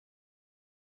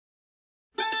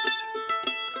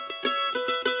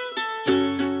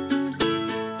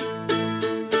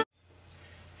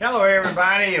Hello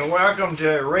everybody and welcome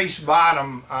to Reese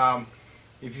Bottom.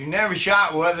 If you've never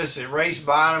shot with us at Reese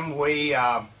Bottom, we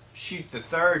shoot the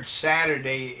third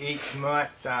Saturday each month.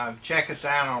 Check us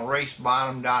out on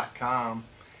reesebottom.com.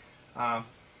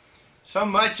 So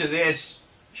much of this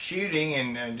shooting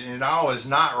and it all is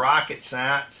not rocket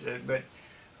science, but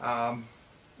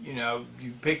you know,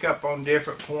 you pick up on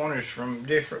different pointers from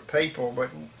different people. But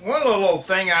one little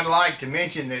thing I'd like to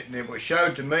mention that was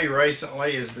showed to me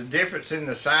recently is the difference in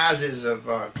the sizes of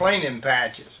cleaning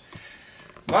patches.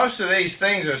 Most of these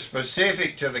things are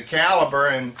specific to the caliber,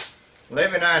 and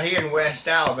living out here in West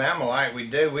Alabama like we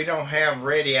do, we don't have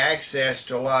ready access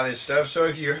to a lot of this stuff. So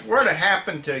if you were to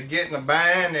happen to get in a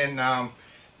bind and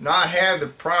not have the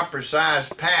proper size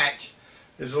patch,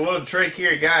 there's a little trick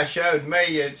here a guy showed me.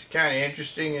 It's kind of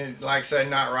interesting, and like I say,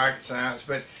 not rocket science,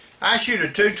 but I shoot a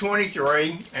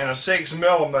 223 and a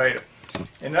 6mm.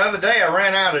 And the other day I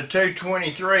ran out of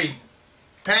 223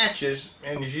 patches,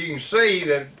 and as you can see,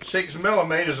 the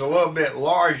 6mm is a little bit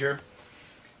larger.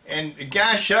 And the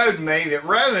guy showed me that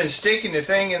rather than sticking the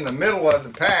thing in the middle of the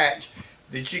patch,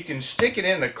 that you can stick it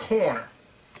in the corner.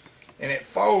 And it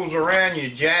folds around your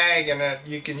jag, and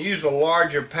you can use a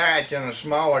larger patch in a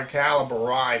smaller caliber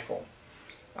rifle.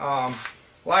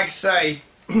 Like I say,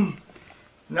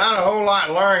 not a whole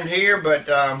lot learned here, but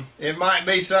it might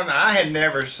be something. I had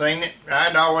never seen it.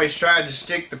 I'd always tried to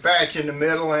stick the patch in the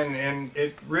middle, and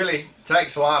it really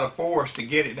takes a lot of force to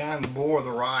get it down the bore of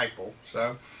the rifle.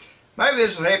 So maybe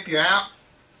this will help you out.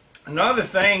 Another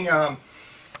thing,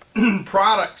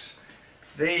 products.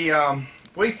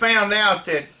 We found out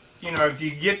that, you know, if you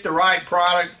get the right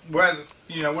product, whether,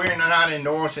 you know, we're not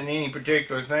endorsing any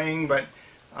particular thing, but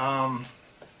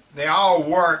they all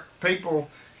work. People,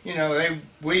 you know, they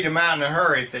weed them out in a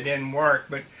hurry if they didn't work.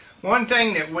 But one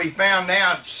thing that we found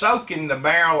out, soaking the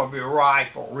barrel of your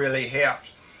rifle really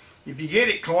helps. If you get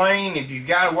it clean, if you've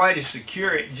got a way to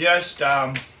secure it, just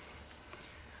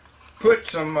put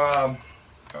some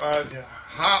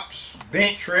hops.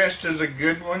 Bench rest is a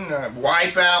good one.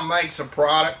 Wipeout makes a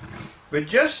product. But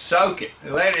just soak it.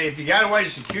 Let it. If you got a way to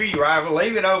secure your rifle,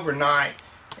 leave it overnight,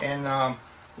 and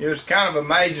it was kind of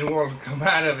amazing what will come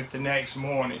out of it the next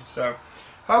morning. So,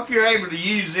 hope you're able to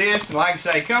use this. And like I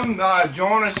say, come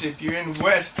join us if you're in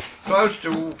close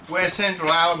to West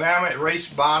Central Alabama at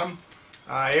Reese Bottom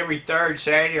every third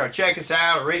Saturday, or check us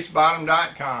out at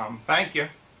reesebottom.com. Thank you.